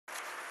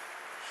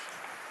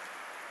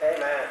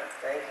Amen.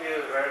 Thank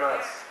you very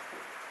much.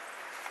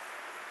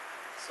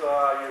 So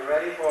are you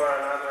ready for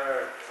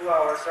another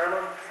 2-hour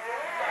sermon?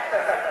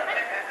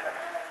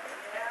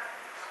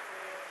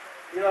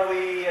 You know,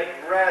 we have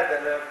read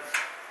and have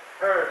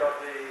heard of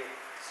the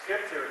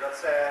scripture that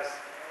says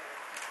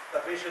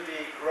that we should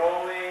be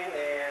growing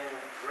in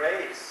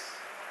grace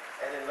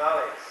and in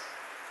knowledge.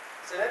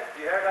 Isn't it?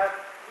 Do you hear that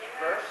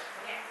verse?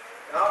 Yes.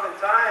 And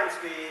oftentimes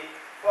we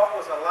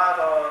focus a lot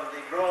on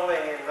the growing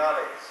in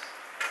knowledge.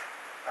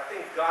 I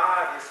think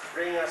God is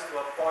bringing us to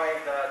a point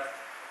that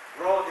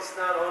growth is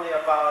not only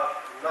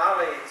about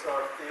knowledge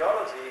or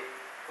theology,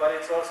 but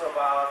it's also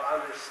about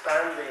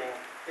understanding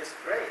His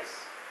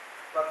grace.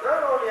 But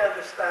not only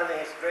understanding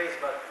His grace,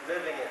 but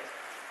living it.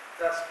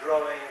 That's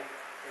growing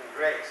in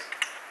grace.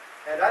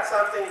 And that's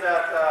something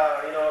that,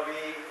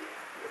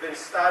 we've been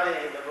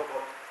studying in the book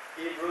of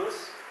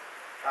Hebrews.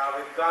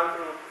 We've gone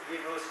through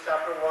Hebrews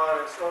chapter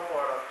 1 and so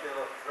forth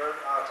until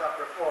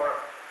chapter 4.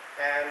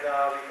 And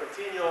we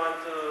continue on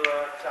to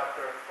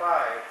chapter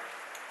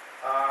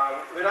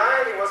 5. When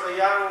I was a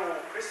young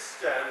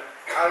Christian,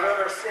 I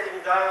remember sitting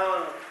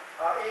down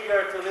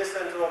eager to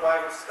listen to a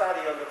Bible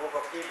study on the book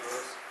of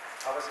Hebrews.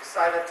 I was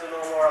excited to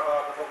know more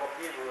about the book of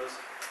Hebrews.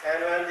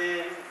 And when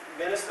the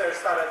minister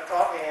started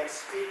talking and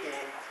speaking,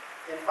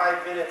 in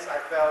 5 minutes I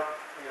felt,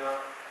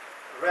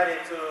 ready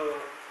to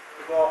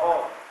go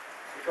home.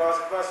 Because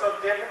it was so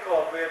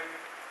difficult with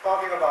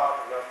talking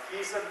about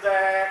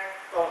Melchizedek,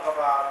 talk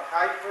about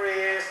high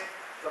priest,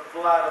 the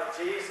blood of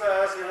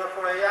Jesus.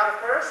 For a young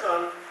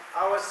person,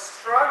 I was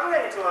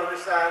struggling to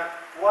understand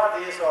what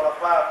it is all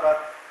about.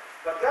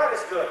 But God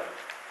is good.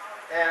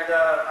 And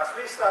as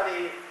we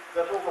study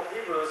the book of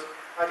Hebrews,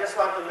 I just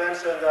want to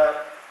mention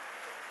that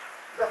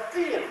the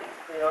theme,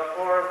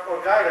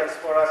 for guidance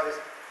for us is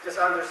just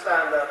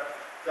understand that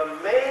the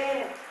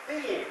main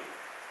theme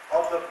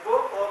of the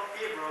book of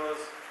Hebrews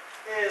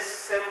is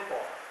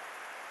simple.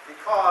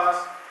 Because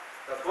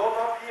the book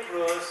of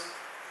Hebrews,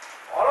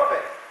 all of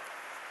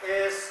it,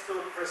 is to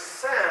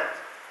present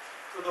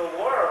to the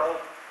world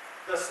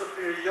the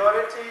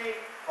superiority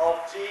of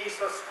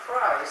Jesus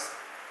Christ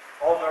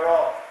over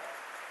all.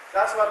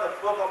 That's what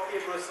the book of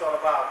Hebrews is all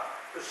about.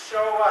 To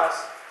show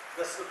us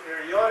the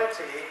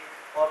superiority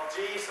of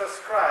Jesus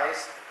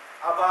Christ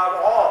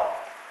above all.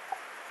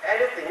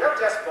 Anything, not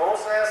just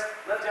Moses,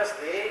 not just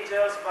the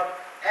angels, but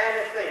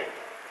anything.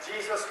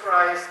 Jesus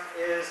Christ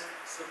is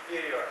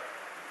superior.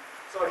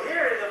 So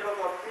here in the book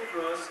of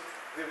Hebrews,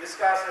 we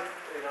discussed it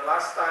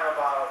last time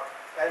about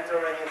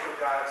entering into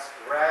God's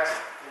rest,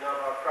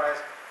 about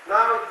Christ.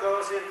 Now it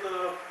goes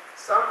into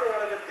something a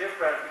little bit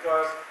different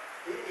because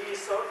he is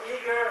so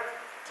eager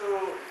to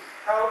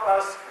help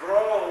us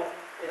grow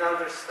in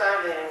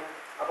understanding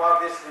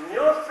about this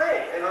new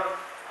thing.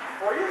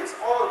 For you it's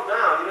old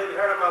now. You've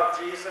heard about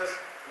Jesus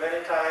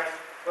many times,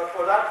 but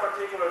for that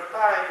particular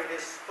time it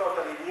is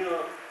totally new,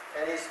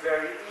 and he's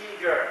very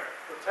eager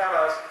to tell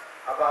us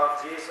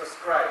about Jesus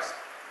Christ.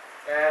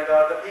 And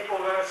the people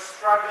were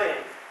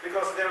struggling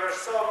because they were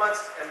so much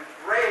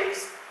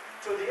embraced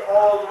to the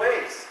old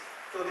ways,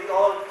 to the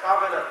old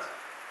covenant.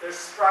 They're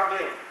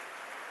struggling.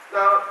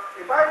 Now,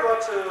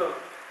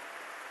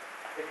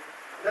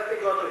 let me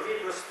go to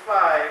Hebrews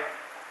 5.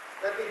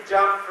 Let me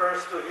jump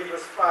first to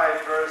Hebrews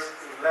 5, verse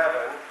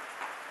 11.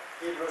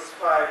 Hebrews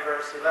 5,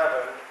 verse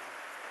 11.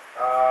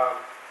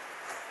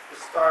 To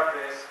start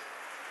this.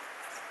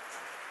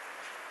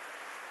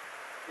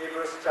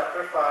 Hebrews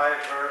chapter 5,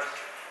 verse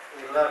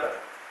 11.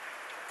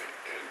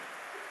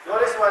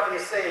 Notice what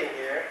he's saying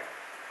here.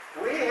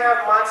 We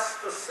have much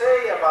to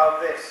say about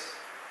this.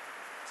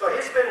 So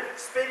he's been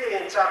speaking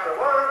in chapter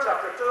 1,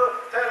 chapter 2,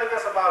 telling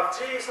us about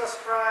Jesus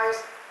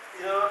Christ,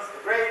 the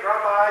great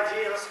Rabbi,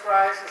 Jesus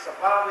Christ is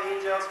above the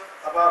angels,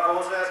 above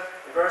Moses.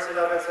 In verse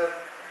 11 it says,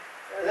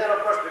 and then of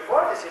course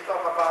before this he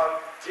talked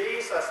about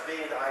Jesus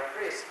being the high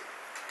priest.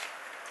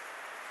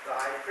 The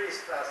high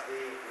priest as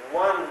the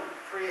one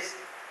priest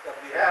that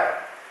we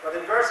have. But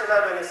in verse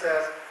 11 it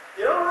says,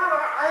 you know what,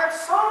 I have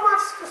so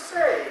much to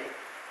say.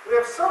 We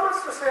have so much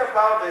to say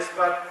about this,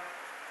 but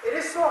it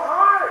is so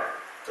hard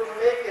to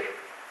make it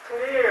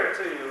clear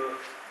to you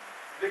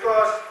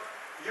because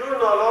you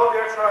no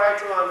longer try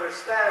to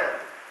understand.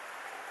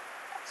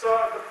 So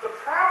the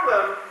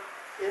problem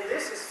in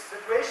this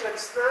situation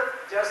is not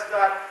just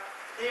that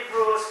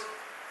Hebrews,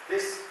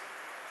 these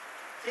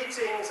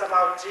teachings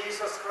about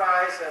Jesus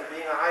Christ and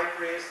being a high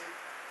priest,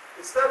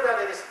 it's not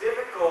that it is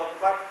difficult,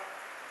 but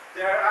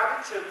their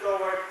attitude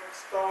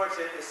towards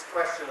it is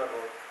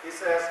questionable. He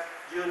says,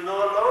 you no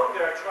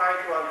longer try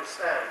to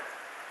understand.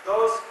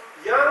 Those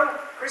young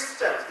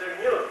Christians, they're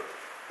new.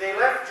 They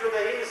left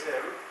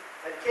Judaism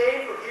and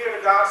came to hear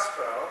the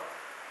gospel,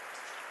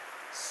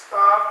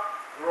 stop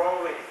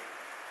growing.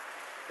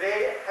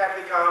 They have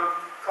become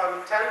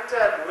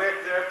contented with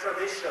their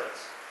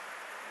traditions.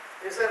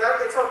 He said that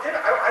it's okay.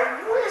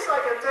 I wish I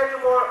can tell you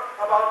more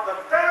about the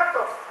depth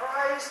of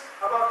Christ,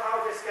 about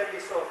how this can be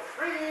so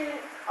free,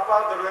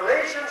 about the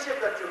relationship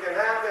that you can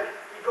have. And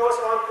he goes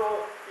on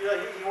to,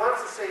 he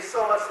wants to say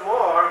so much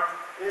more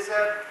He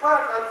said,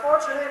 but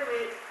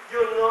unfortunately,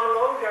 you no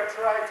longer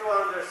try to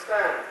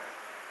understand.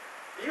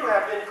 You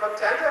have been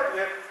contented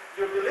with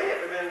your belief.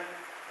 I mean,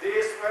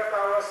 this is what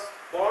I was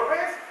born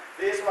with.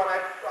 This is what I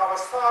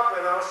was taught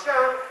when I was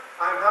young.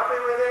 I'm happy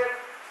with it.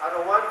 I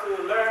don't want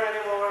to learn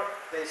anymore.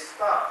 They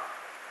stop.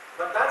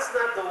 But that's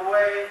not the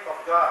way of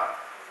God.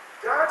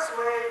 God's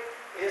way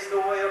is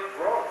the way of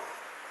growth.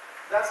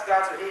 That's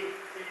God's way.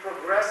 He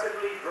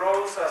progressively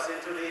grows us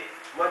into the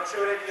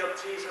maturity of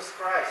Jesus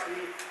Christ.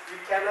 We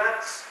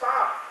cannot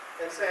stop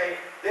and say,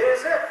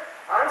 this is it.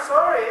 I'm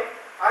sorry.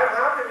 I'm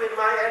happy with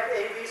my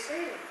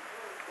ABC.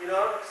 You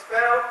know,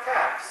 spell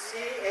cat,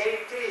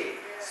 C-A-T.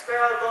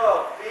 Spell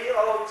dog,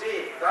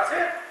 D-O-G. That's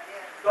it.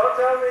 Don't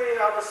tell me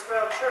how to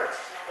spell church.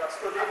 That's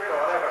too different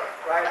or whatever,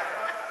 right?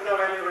 You know,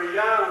 when we were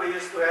young, we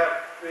used to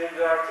have, when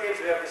our kids,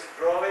 we have this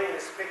drawing,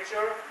 this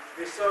picture.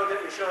 We show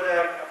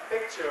them a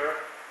picture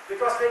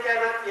because they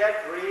cannot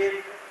yet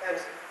read and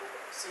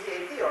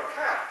C-A-T or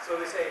cat. So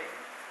we say,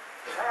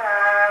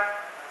 cat.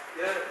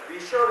 Yeah, we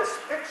show this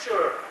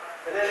picture,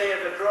 and then they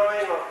have the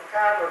drawing of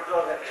cat or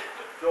dog.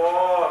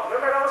 Dog.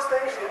 Remember those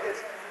things?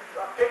 It's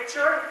a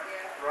picture,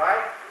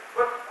 right?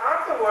 But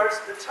afterwards,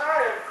 the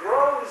child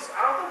grows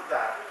out of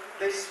that.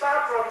 They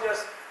stop from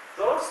just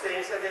those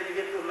things and they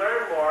begin to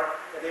learn more,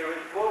 and they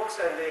read books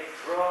and they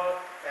grow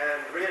and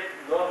read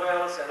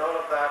novels and all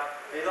of that.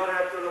 They don't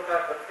have to look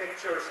at the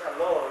pictures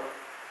alone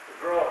to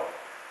grow.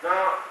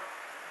 Now,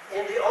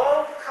 in the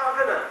Old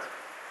Covenant,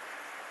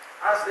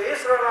 as the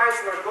Israelites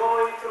were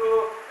going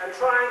through and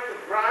trying to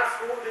grasp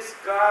who this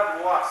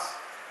God was,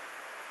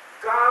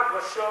 God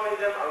was showing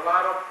them a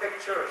lot of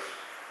pictures.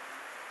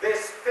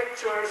 These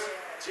pictures,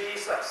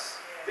 Jesus.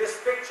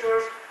 These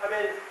pictures, I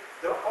mean,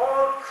 the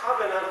Old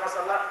Covenant has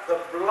a lot.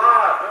 The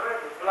blood, remember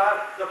the blood,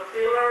 the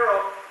pillar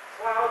of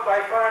cloud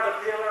by fire, the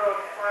pillar of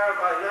fire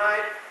by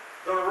night,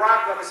 the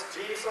rock that is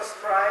Jesus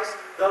Christ,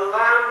 the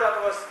lamb that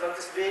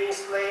is being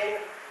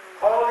slain.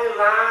 Holy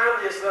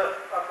Land is a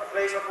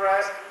place of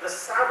rest. The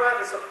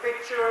Sabbath is a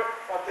picture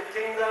of the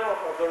kingdom,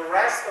 of the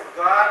rest of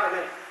God. I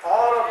mean,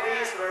 all of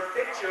these were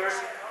pictures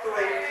to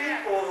a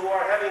people who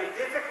are having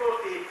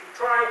difficulty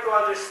trying to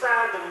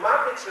understand the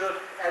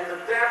magnitude and the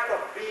depth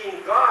of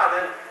being God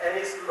and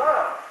His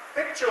love.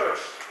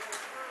 Pictures.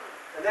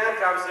 And then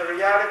comes the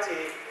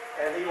reality,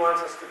 and He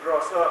wants us to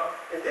grow. So,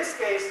 in this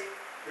case,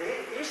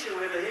 the issue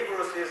with the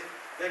Hebrews is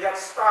they got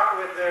stuck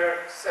with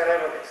their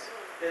ceremonies.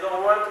 They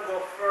don't want to go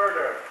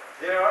further.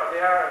 They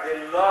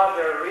love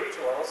their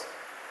rituals.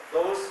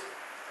 Those,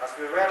 as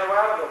we read a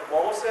while ago,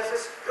 Moses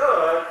is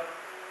good,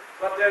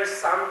 but there is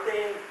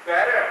something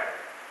better.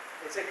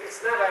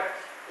 It's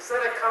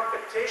not a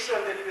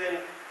competition between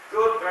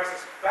good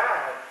versus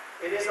bad.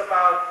 It is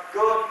about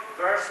good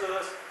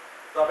versus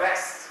the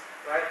best,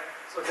 right?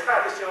 So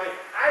God is showing,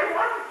 I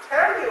want to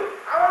tell you,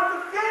 I want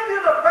to give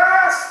you the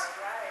best.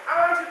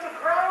 I want you to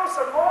grow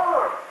some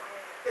more.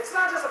 It's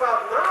not just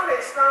about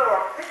knowledge now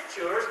or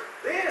pictures.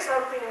 There is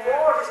something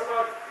more. It's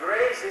about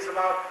grace. It's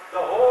about the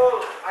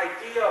whole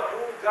idea of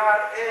who God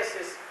is,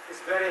 His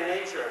very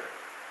nature.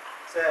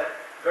 It said,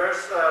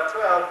 verse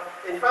 12,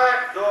 in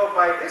fact, though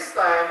by this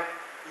time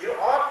you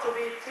ought to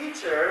be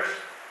teachers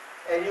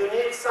and you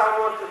need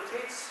someone to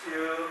teach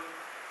you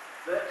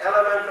the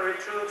elementary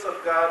truths of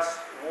God's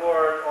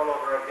Word all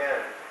over again.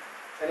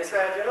 And he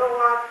said, you know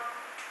what?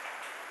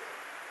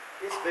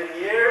 It's been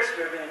years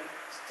we've been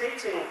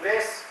teaching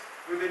this.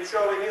 We've been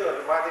showing you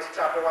what is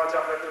chapter 1,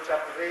 chapter 2,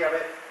 chapter 3. I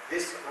mean,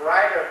 this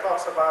writer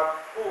talks about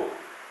who?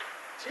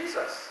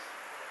 Jesus.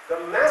 The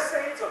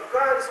message of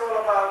God is all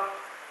about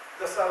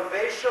the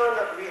salvation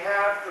that we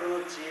have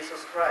through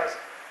Jesus Christ.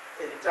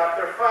 In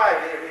chapter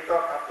 5, we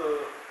talk up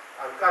to,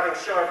 I'm cutting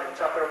short, in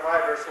chapter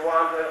 5, verse 1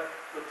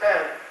 to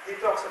 10, he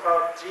talks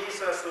about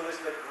Jesus, who is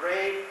the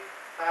great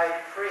high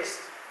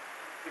priest.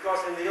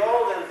 Because in the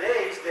olden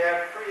days, they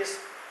had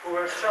priests who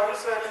were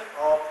chosen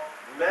of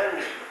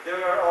men. They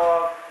were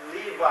of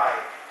Levi.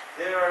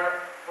 They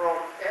were from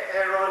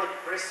Aaronic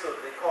priesthood,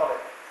 they call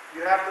it.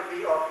 You have to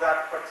be of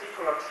that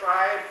particular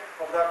tribe,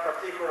 of that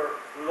particular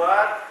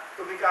blood,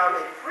 to become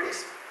a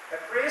priest. A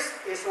priest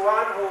is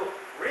one who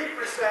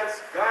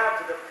represents God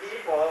to the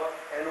people,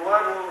 and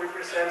one who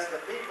represents the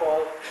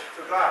people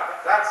to God.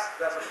 That's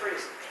a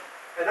priest.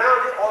 And now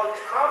the Old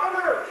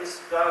Covenant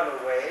is done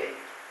away,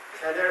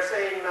 and they're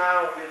saying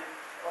now with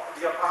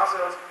the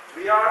apostles,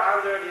 we are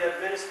under the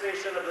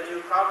administration of the new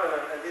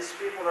covenant, and these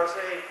people are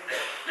saying,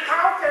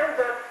 how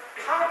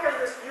can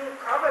this new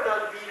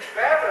covenant be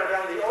better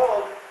than the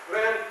old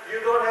when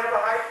you don't have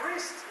a high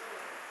priest?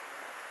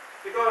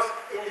 Because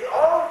in the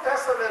Old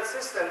Testament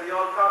system, the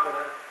Old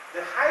Covenant,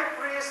 the high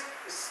priest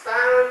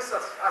stands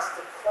as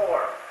the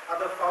core, at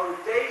the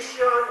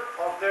foundation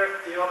of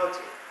their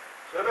theology.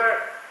 Remember,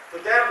 to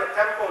them the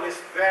temple is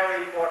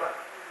very important.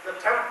 The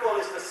temple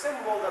is the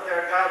symbol that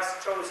they're God's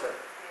chosen.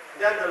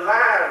 Then the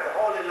land, the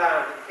Holy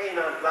Land, the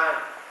Canaan land,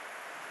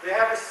 they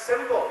have these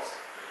symbols.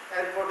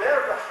 And for them,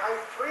 the high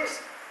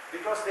priest,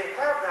 because they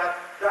have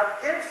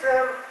that gives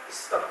them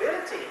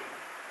stability.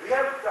 We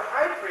have the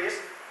high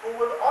priest who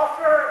will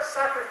offer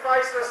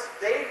sacrifices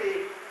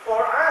daily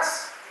for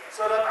us.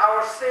 so that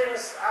our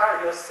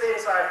your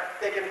sins are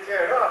taken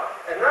care of.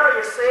 And now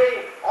you're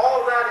saying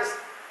all that is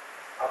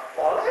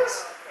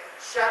abolished,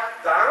 shut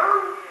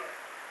down?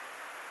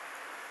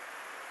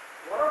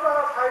 What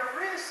about high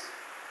priest?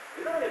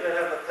 We don't even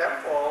have the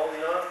temple,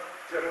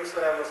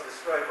 Jerusalem was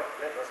destroyed, but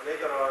it was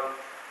later on.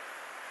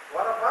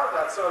 What about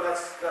that? So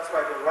that's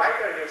why the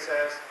writer here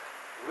says,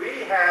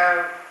 we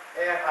have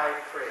a high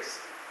priest,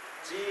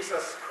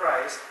 Jesus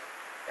Christ,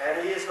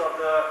 and he is of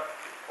the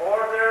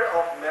order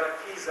of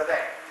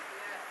Melchizedek.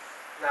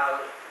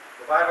 Now,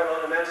 the Bible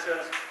only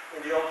mentions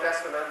in the Old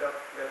Testament that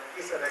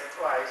Melchizedek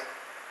twice,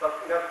 but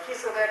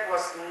Melchizedek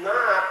was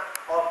not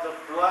of the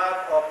blood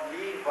of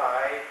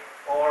Levi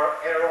or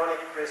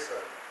Aaronic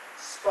priesthood.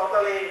 It's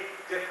totally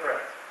different.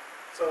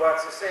 So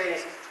what's he saying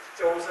is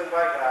chosen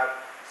by God.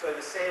 So in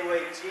the same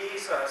way,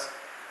 Jesus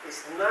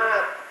is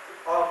not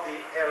of the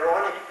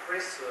Aaronic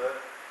priesthood,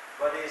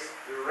 but is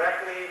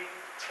directly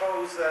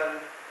chosen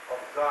of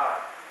God.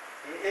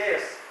 He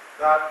is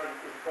God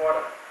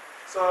important.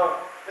 So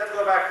let's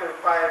go back to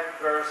 5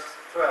 verse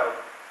 12.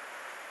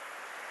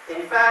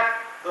 In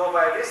fact, though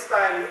by this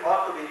time you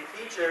ought to be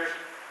teachers,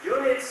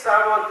 you need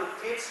someone to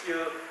teach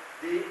you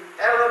the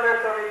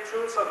elementary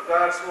truths of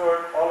God's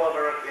Word all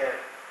over again.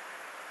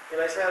 And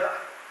I said,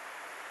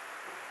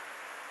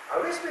 I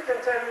wish we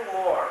can tell you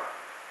more.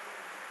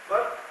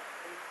 But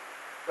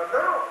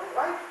now,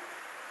 why?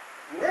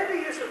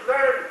 Maybe you should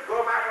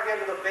go back again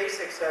to the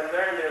basics and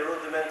learn the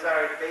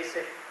rudimentary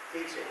basic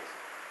teachings.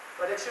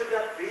 But it should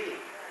not be,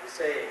 he's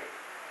saying.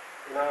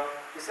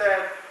 He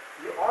said,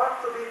 you ought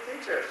to be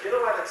teachers. You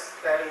know what it's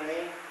telling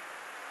me?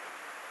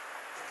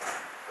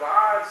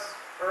 God's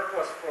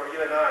purpose for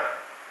you and I,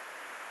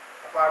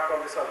 apart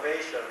from the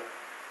salvation,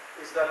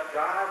 is that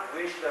God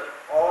wished that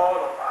all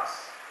of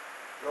us,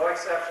 no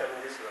exception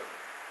in this room,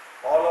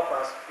 all of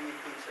us be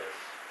teachers.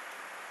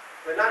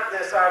 We're not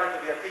necessarily to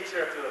be a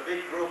teacher to a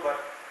big group, but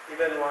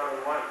even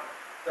one-on-one.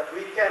 That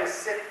we can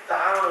sit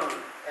down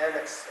and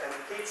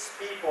teach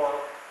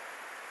people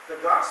the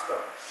gospel,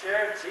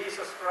 share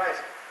Jesus Christ,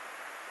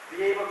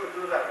 be able to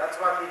do that. That's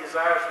what he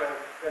desires.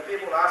 When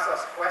people ask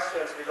us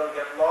questions, we don't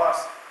get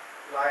lost,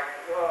 like,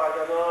 oh, I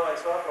don't know, and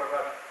so forth.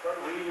 But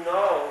we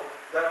know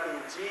that in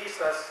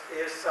Jesus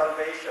is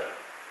salvation,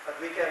 that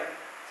we can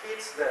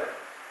teach them.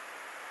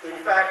 In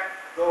fact,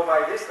 though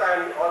by this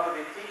time you ought to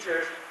be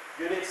teachers,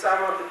 you need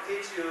someone to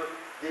teach you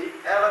the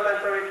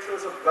elementary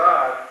truths of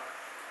God,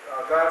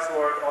 God's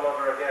Word all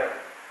over again.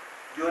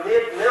 You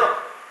need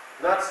milk,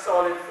 not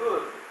solid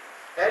food.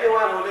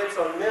 Anyone who lives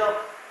on milk,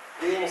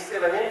 being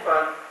still an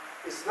infant,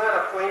 is not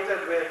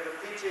acquainted with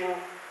the teaching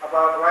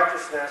about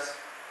righteousness,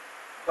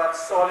 but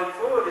solid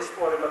food is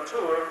for the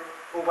mature,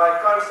 who by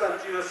constant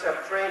use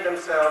have trained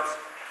themselves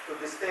to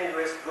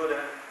distinguish good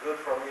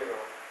from evil.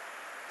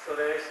 So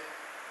there is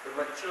the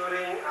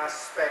maturing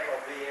aspect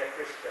of being a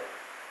Christian.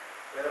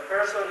 When a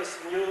person is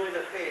new in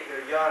the faith,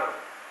 they're young,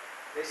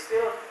 they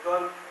still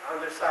don't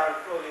understand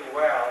fully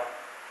well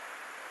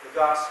the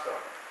gospel.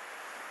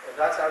 And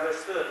that's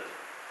understood.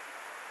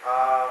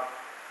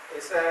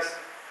 It says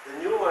the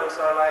new ones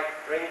are like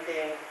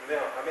drinking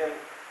milk. I mean,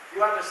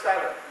 you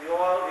understand it. We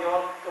all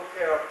took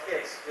care of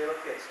kids, little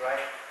kids, right?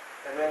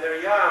 And when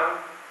they're young,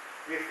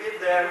 we feed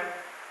them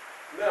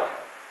milk.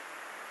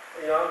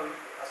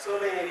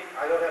 Assuming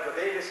I don't have the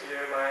babies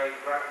here, my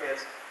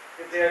grandkids,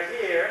 if they're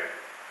here,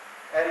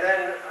 and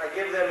then I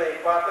give them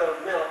a bottle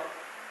of milk,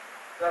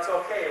 that's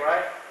okay,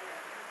 right?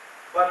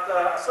 But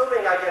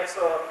assuming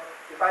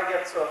if I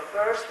get so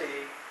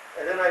thirsty,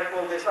 and then I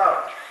pull this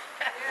out,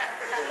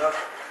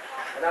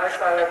 and I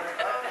started,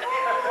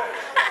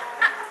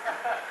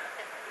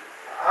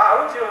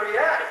 how would you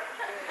react?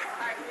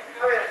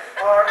 I mean,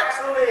 or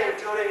assuming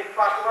during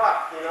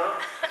potluck,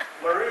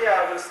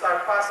 Maria will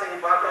start passing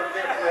bottled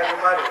milk to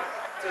everybody.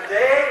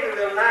 Today we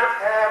will not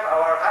have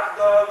our hot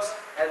dogs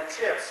and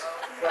chips,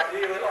 but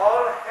we will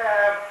all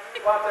have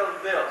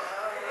bottled milk.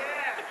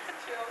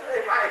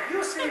 If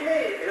you see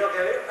me, and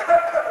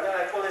then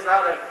I pull this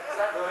out and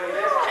start doing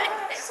this,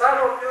 some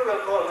of you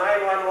will call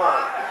 911.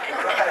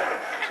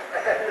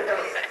 And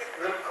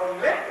will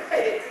commit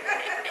me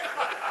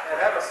and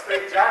have a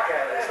straight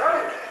jacket or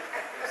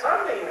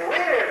something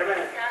weird. I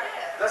mean,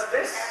 does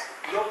this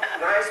look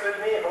nice with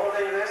me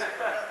holding this?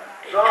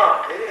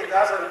 No, it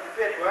doesn't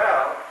fit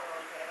well.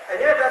 And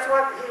yet that's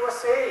what he was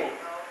saying.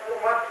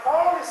 What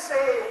Paul is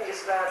saying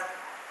is that,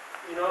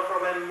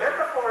 from a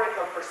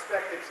metaphorical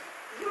perspective,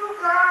 you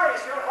guys,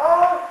 you're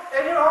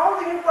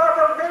holding a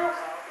bottle of milk.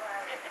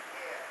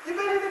 You've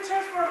been in the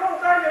church for a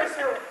long time, you're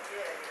still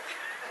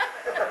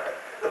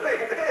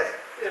doing this,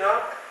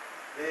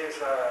 This,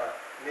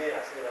 me, I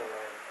see that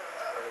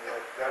my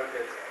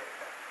grandkids.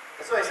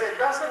 And so I said, it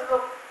doesn't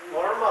look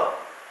normal.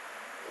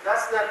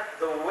 That's not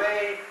the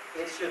way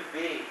it should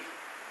be.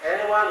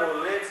 Anyone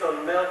who lives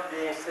on milk,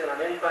 being still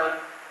an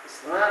infant, is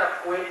not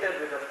acquainted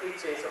with the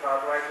teachings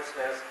about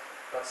righteousness,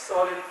 but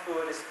solid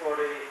food is for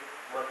the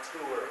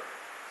mature.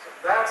 So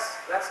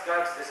that's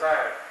God's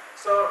desire.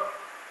 So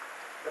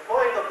the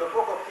point of the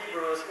book of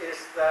Hebrews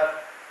is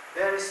that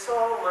there is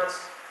so much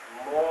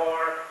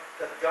more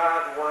that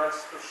God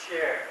wants to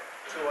share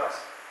to us.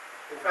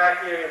 In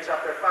fact, here in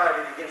chapter 5,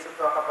 he begins to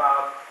talk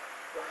about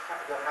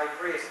the high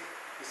priest.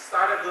 He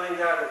started doing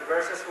that in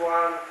verses 1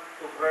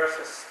 to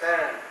verses 10.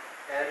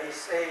 And he's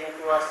saying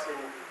to us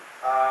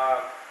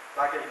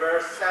like in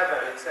verse 7,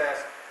 it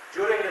says,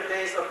 during the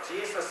days of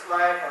Jesus'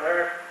 life on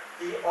earth,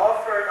 he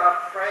offered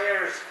up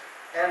prayers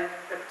and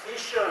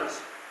petitions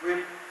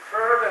with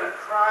fervent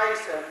cries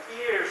and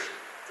tears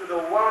to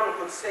the one who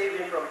could save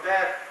him from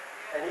death.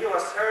 And he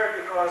was heard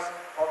because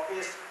of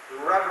his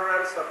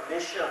reverent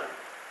submission.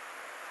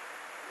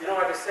 You know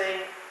what he's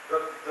saying?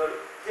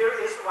 Here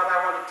is what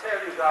I want to tell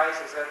you guys,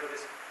 he said to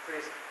this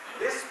priest.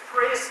 This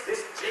priest,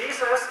 this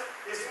Jesus,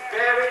 is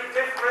very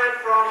different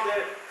from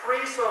the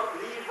priests of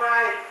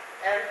Levi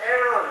and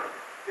Aaron,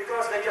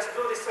 because they just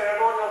do this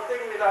ceremonial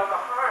thing without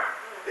a heart.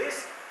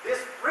 This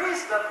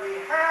priest that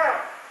we have,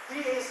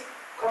 he is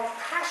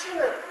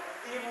compassionate.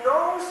 He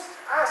knows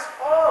us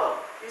all.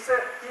 He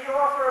said he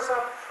offers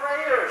up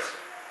prayers.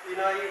 You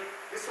know,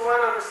 this one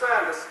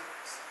understands.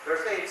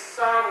 Verse 8,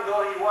 son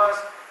though he was,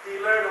 he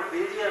learned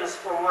obedience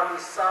from what he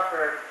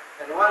suffered,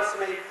 and once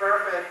made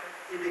perfect,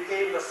 he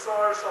became the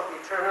source of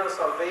eternal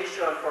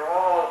salvation for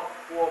all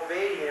who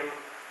obey him,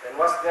 and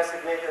was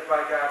designated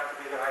by God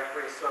to be the high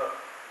priest. So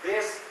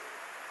this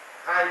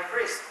high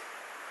priest,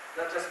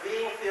 not just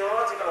being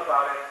theological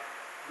about it,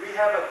 we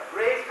have a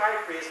great high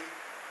priest,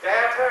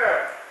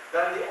 better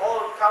than the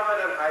old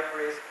covenant high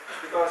priest,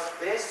 because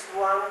this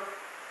one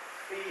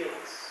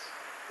feels.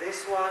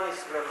 This one is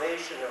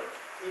relational.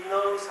 He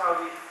knows how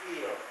we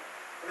feel.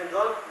 I mean,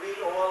 don't we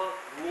all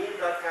need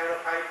that kind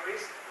of high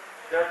priest?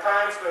 There are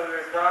times when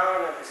we're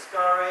down and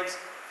discouraged,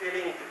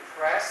 feeling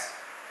depressed,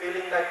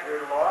 feeling like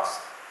we're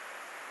lost,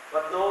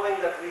 but knowing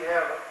that we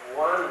have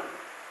one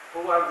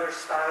who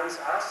understands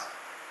us.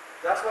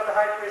 That's what the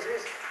high priest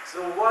is. It's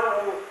the one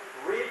who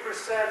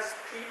represents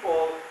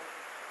people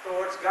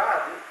towards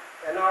God.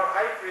 And our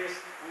high priest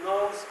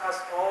knows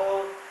us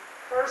all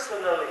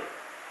personally.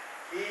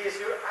 He is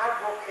your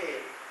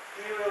advocate.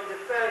 He will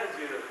defend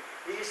you.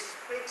 He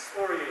speaks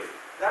for you.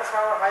 That's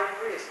our high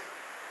priest.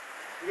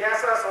 He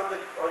has us on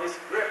his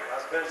grip,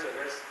 as mentioned.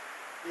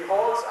 He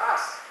holds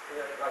us.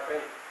 Like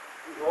when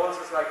he holds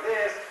us like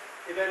this,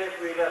 even if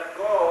we let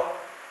go,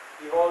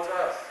 he holds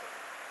us.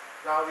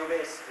 Now we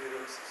may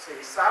say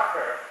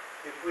suffer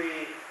if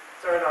we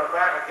turn our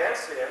back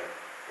against him,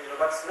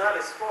 but it's not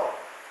his fault.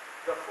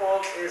 The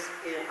fault is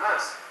in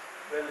us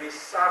when we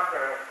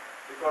suffer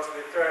because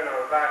we turn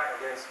our back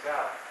against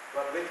God.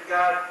 But with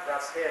God,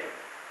 that's him.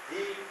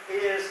 He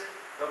is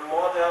the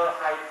model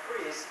high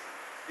priest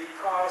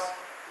because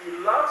he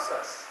loves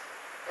us.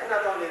 And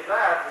not only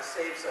that, he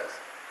saves us.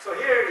 So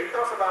here he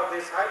talks about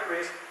this high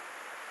priest.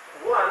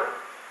 One,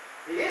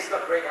 he is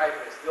the great high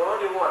priest, the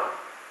only one.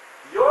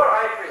 Your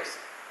high priest.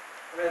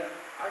 I mean,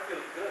 I feel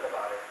good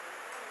about it.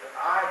 That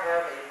I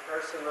have a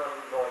personal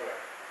lawyer,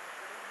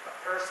 a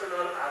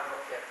personal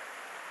advocate,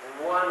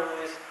 one who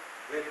is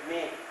with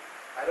me.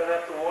 I don't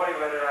have to worry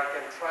whether I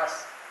can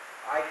trust.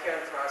 I can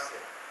trust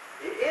him.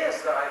 He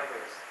is the high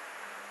priest.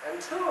 And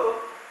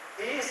two,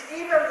 he is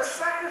even the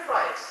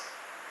sacrifice.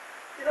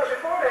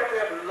 Before they have to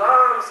have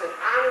lambs and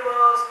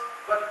animals,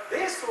 but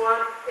this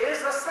one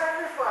is the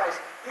sacrifice.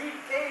 He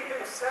gave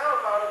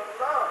himself out of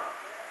love.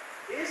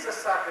 He is the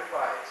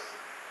sacrifice.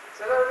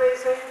 Is that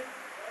amazing?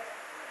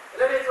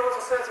 And then it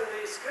also says in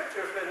the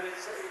scriptures, when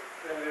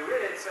we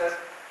read it, it says,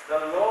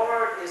 the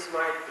Lord is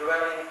my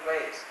dwelling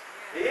place.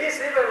 He is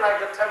even like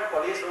the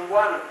temple. He is the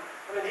one.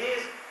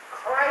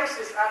 Christ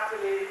is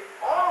actually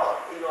all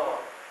in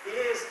all. He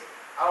is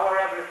our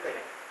everything.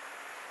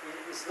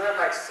 It's not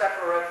like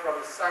separate from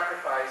the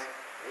sacrifice.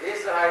 He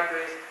is the high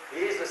priest.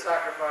 He is the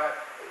sacrifice.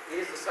 He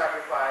is the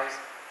sacrifice.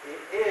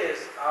 He is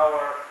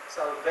our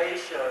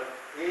salvation.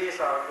 He is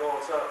our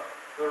goal. So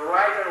the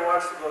writer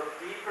wants to go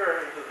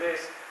deeper into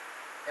this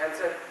and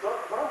said,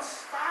 don't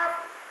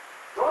stop.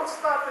 Don't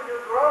stop in your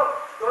growth.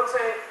 Don't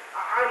say,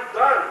 I'm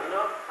done,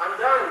 I'm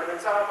done.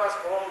 And some of us,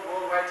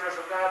 old white Church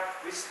of God,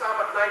 we stop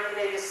at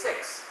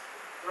 1986,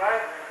 right?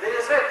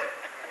 This is it,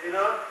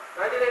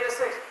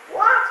 1986.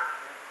 What?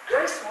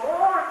 There's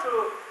more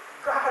to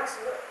God's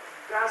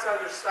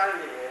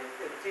understanding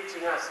and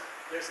teaching us.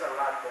 There's a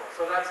lot more.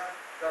 So that's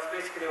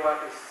basically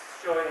what is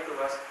showing to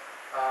us.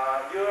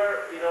 You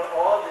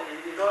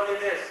don't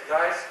need this,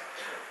 guys.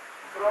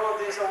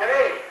 Throw this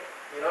away,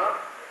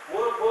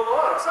 Move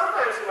on.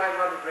 Sometimes you might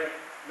want to drink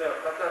milk,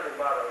 but not in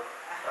bottle.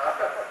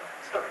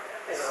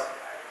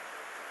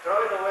 Throw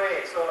it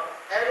away. So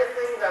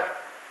anything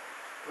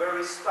where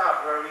we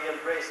stop, where we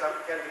embrace,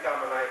 can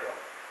become an idol.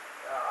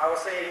 I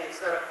was saying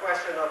it's not a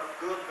question of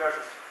good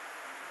versus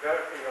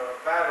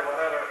bad or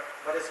whatever,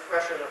 but it's a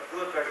question of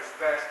good versus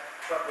best.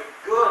 But the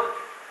good,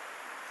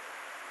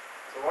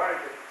 the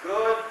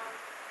good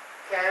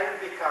can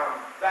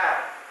become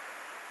bad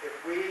if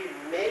we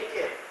make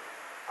it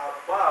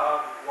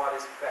above what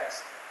is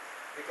best.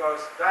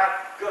 Because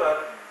that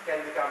good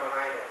can become an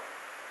idol.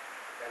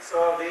 And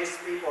so these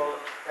people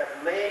have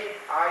made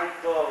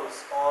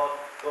idols of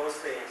those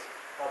things,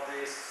 of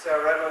these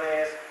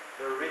ceremonies,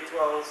 the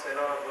rituals and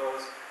all of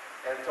those.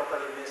 and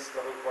totally miss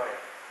the whole point.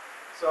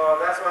 So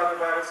that's what the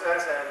Bible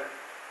says, and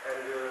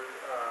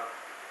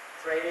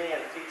training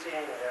and teaching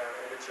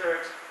in the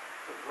church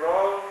to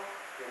grow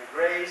in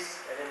grace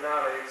and in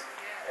knowledge,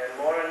 and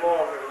more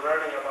we're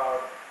learning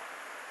about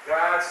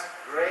God's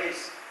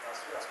grace,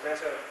 as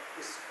mentioned,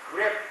 His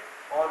grip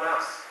on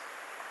us.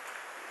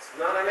 It's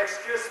not an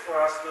excuse for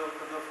us to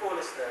do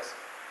foolishness,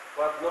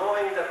 but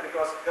knowing that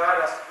because God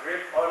has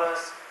grip on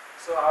us,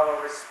 so our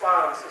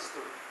response is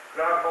to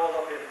grab hold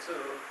of Him too,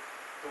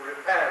 to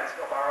repent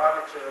of our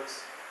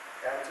attitudes,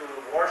 and to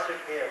worship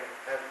Him,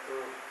 and to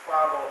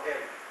follow Him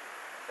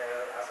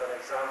as an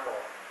example.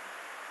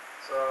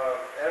 So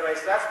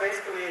anyways, that's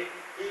basically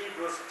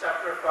Hebrews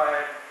chapter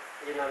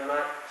 5 in a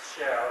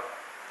nutshell.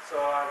 So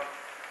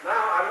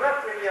now I'm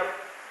not really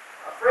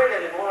afraid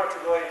anymore to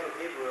go into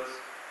Hebrews,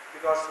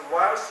 because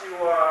once you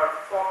are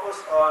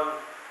focused on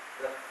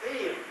the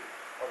theme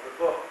of the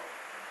book,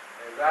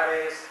 and that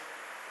is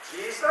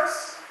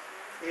Jesus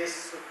is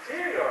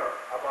superior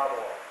above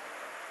all.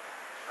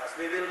 As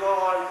we will go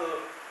on to,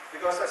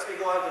 because as we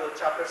go on to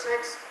chapter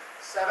 6,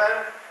 7,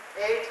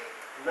 8,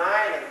 9,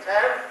 and 10,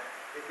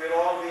 it will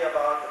all be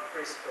about the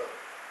priesthood.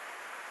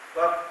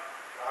 But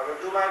I will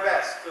do my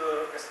best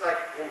to, just like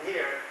in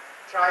here,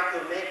 try to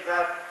make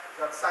that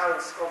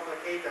sounds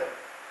complicated,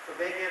 to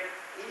make it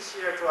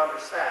easier to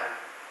understand.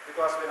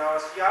 Because when I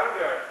was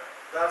younger,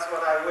 that's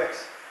what I wish.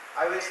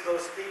 I wish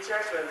those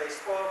teachers, when they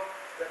spoke,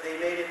 that they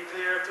made it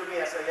clear to me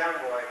as a young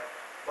boy.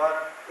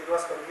 But it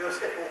was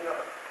confusing,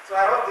 So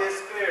I hope this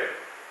is clear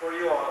for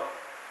you all.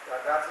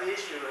 That's the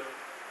issue.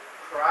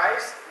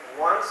 Christ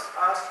wants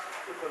us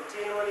to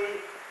continually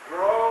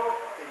grow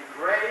in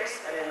grace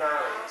and in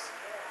knowledge.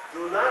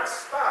 Do not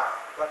stop,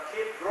 but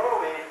keep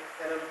growing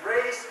and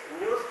embrace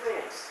new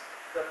things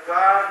that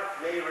God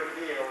may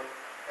reveal.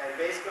 And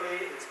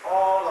basically, it's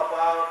all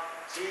about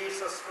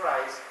Jesus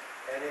Christ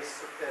and His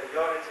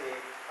superiority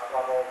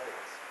above all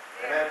things.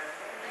 Amen?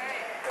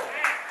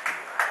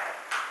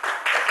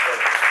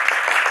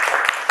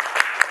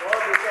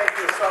 Lord, we thank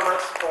you so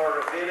much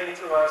for revealing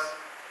to us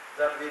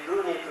that we do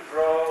need to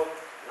grow,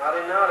 not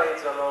in knowledge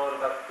alone,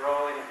 but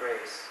grow in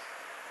grace.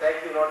 Thank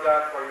you, Lord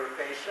God, for your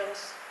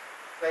patience.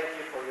 Thank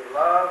you for your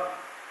love.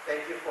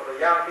 Thank you for the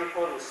young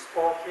people who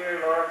spoke here,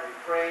 Lord. We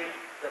pray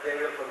that they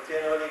will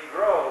continually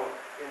grow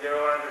in their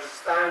own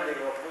understanding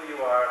of who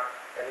you are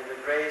and in the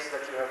grace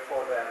that you have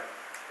for them.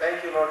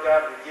 Thank you, Lord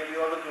God. We give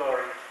you all the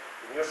glory.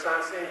 In your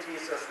Son's name,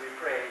 Jesus, we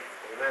pray.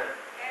 Amen.